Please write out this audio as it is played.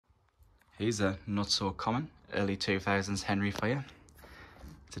Here's a not so common early 2000s Henry for you.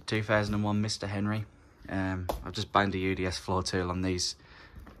 It's a 2001 Mr Henry. I've just banged a UDS floor tool on these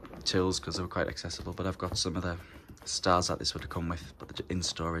tools because they were quite accessible, but I've got some of the stars that this would have come with, but they're in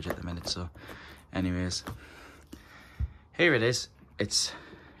storage at the minute. So anyways, here it is. It's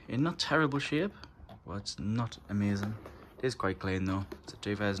in not terrible shape. Well, it's not amazing. It is quite clean though. It's a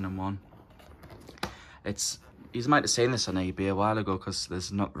 2001. You might have seen this on eBay a while ago because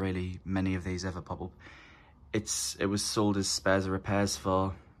there's not really many of these ever pop up. It was sold as spares or repairs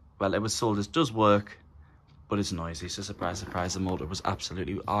for, well, it was sold as does work, but it's noisy. So surprise, surprise, the motor was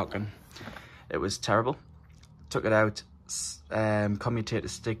absolutely arcing. It was terrible. Took it out, commutator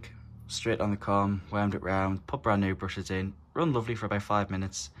stick straight on the comb, wound it round, put brand new brushes in, run lovely for about 5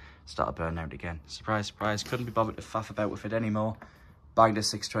 minutes, started burning out again. Surprise, surprise, couldn't be bothered to faff about with it anymore. Banged a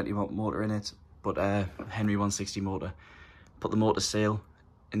 620 watt motor in it, but Henry 160 motor. Put the motor seal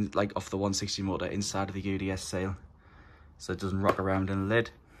in, like off the 160 motor inside of the UDS seal, so it doesn't rock around in the lid.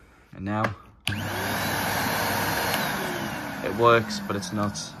 And now it works, but it's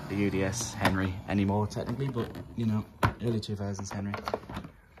not the UDS Henry anymore technically, but you know, early 2000s Henry.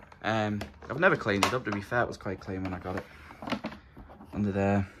 I've never cleaned it up, to be fair. It was quite clean when I got it. Under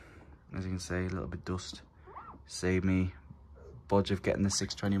there, as you can see, a little bit of dust. Saved me budge of getting the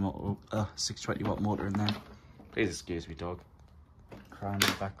 620 watt motor in there. Please excuse me, dog. Crying in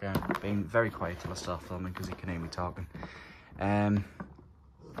the background, being very quiet till I start filming because he can hear me talking.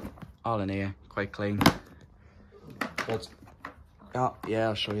 All in here, quite clean. But oh yeah,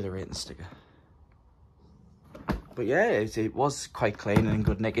 I'll show you the rating sticker. But yeah, it was quite clean and in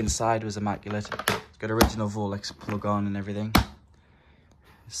good nick. Inside was immaculate. It's got original Volex plug on and everything. It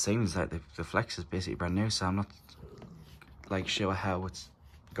seems like the flex is basically brand new, so I'm not like sure how it's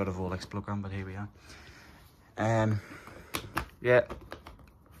got a Volex plug on, but here we are. Yeah,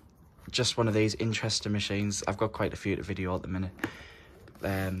 just one of these interesting machines. I've got quite a few to video at the minute,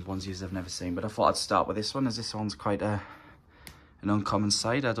 ones I've never seen, but I thought I'd start with this one, as this one's quite an uncommon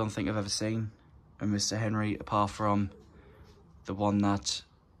sight. I don't think I've ever seen a Mr Henry apart from the one that,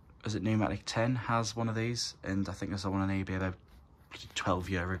 is it Numatic 10 has one of these, and I think I saw one on eBay about 12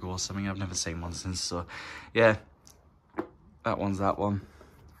 years ago or something. I've never seen one since, so yeah, that one's that one.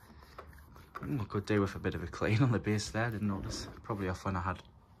 I could do with a bit of a clean on the base there. I didn't notice. Probably off when I had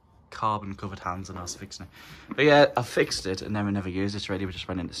carbon covered hands and I was fixing it. But yeah, I fixed it and then we never used it really. We just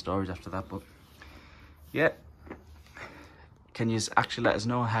went into storage after that. But yeah, can you actually let us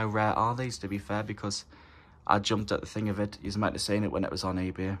know how rare are these, to be fair? Because I jumped at the thing of it. You might have seen it when it was on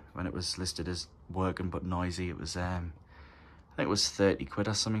eBay, when it was listed as working but noisy. It was I think it was 30 quid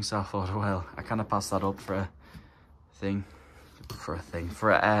or something. So I thought, well, I kind of passed that up for a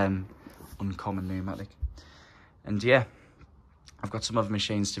uncommon Numatic. And yeah, I've got some other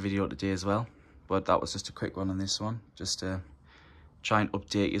machines to video today as well, but that was just a quick one on this one, just to try and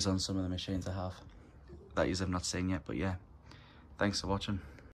update you on some of the machines I have that you have not seen yet. But yeah, thanks for watching.